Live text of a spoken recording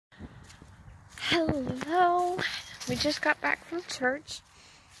Hello, we just got back from church,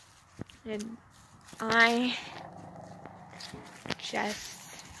 and I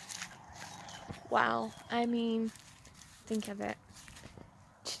think of it.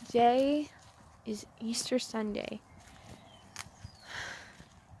 Today is Easter Sunday.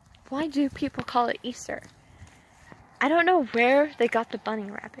 Why do people call it Easter? I don't know where they got the bunny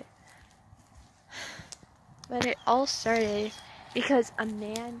rabbit, but it all started because a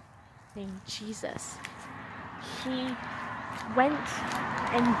man named Jesus, he went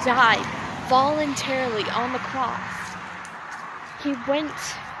and died voluntarily on the cross. He went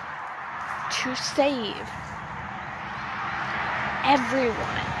to save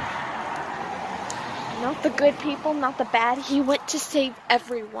everyone. Not the good people, not the bad. He went to save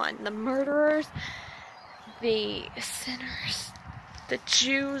everyone. The murderers, the sinners, the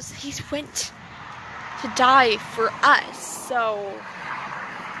Jews. He went to die for us. So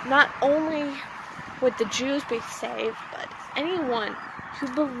not only would the Jews be saved, but anyone who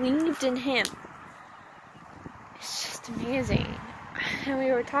believed in him. It's just amazing. And we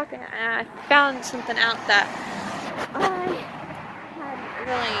were talking, and I found something out that I hadn't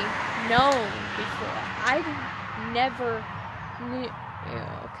really known before. I never knew,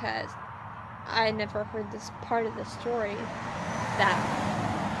 because I never heard this part of the story, that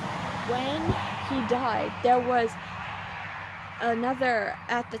when he died, there was another,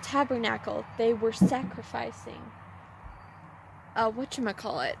 at the tabernacle, they were sacrificing a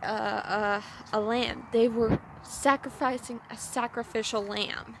lamb. They were sacrificing a sacrificial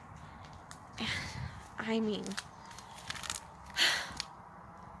lamb. I mean,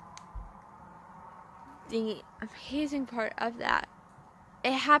 the amazing part of that,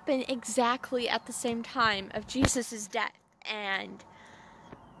 it happened exactly at the same time of Jesus' death. And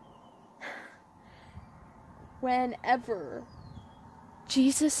whenever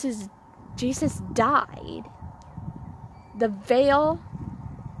Jesus died, the veil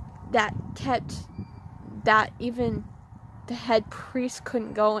that even the head priest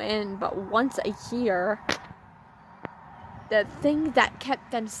couldn't go in but once a year, the thing that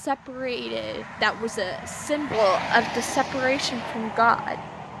kept them separated, that was a symbol of the separation from God,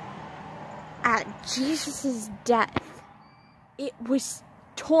 at Jesus' death, it was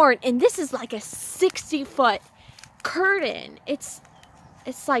torn. And this is like a 60-foot curtain. It's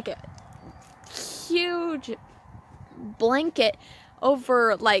like a huge blanket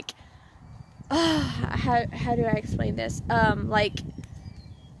over, like, how do I explain this?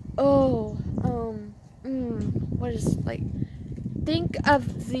 What is, like, think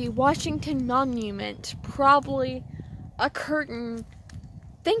of the Washington Monument, probably a curtain.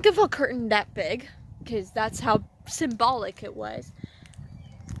 Think of a curtain that big, because that's how symbolic it was.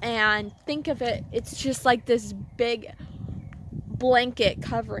 And think of it, it's just like this big blanket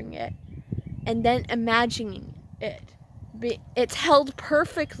covering it. And then imagining it. It's held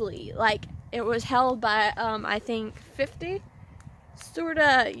perfectly. Like, it was held by, I think, 50 sort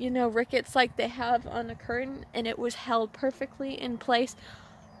of, rickets like they have on a curtain. And it was held perfectly in place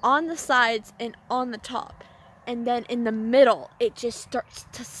on the sides and on the top. And then in the middle, it just starts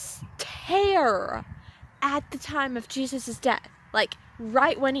to tear at the time of Jesus' death. Like,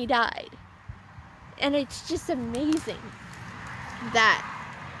 right when he died. And it's just amazing that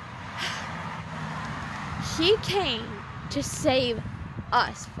he came to save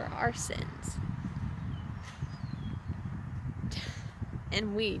us for our sins.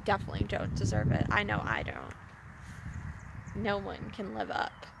 And we definitely don't deserve it. I know I don't. No one can live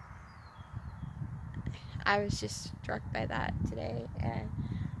up. I was just struck by that today and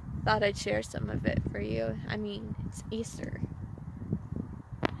thought I'd share some of it for you. I mean, it's Easter.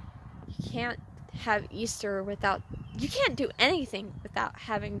 You can't have Easter without, you can't do anything without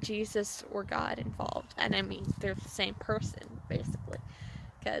having Jesus or God involved. And I mean, they're the same person, basically.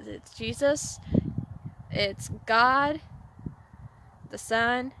 Because it's Jesus, it's God, the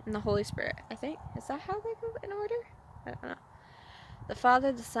Son, and the Holy Spirit, I think. Is that how they go in order? I don't know. The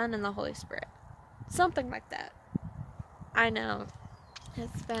Father, the Son, and the Holy Spirit. Something like that. I know.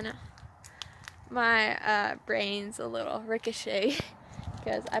 It's been my brain's a little ricochet.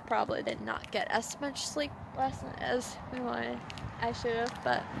 Because I probably did not get as much sleep last night as I should have,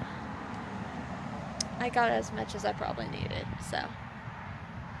 but I got as much as I probably needed, so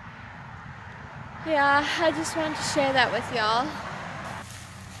yeah, I just wanted to share that with y'all.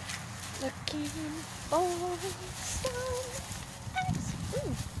 Looking for some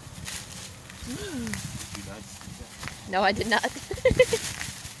No, I did not.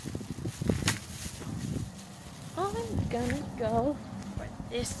 I'm gonna go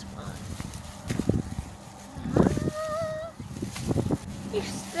this one.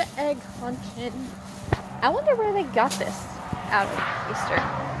 Easter egg hunting. I wonder where they got this out of Easter.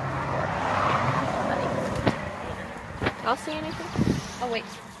 I'll see anything? Oh, wait.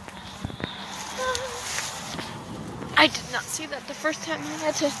 I did not see that the first time. I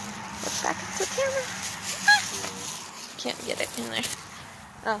had to look back at the camera. Can't get it in there.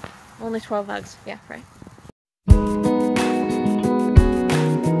 Oh, only 12 eggs. Yeah, right.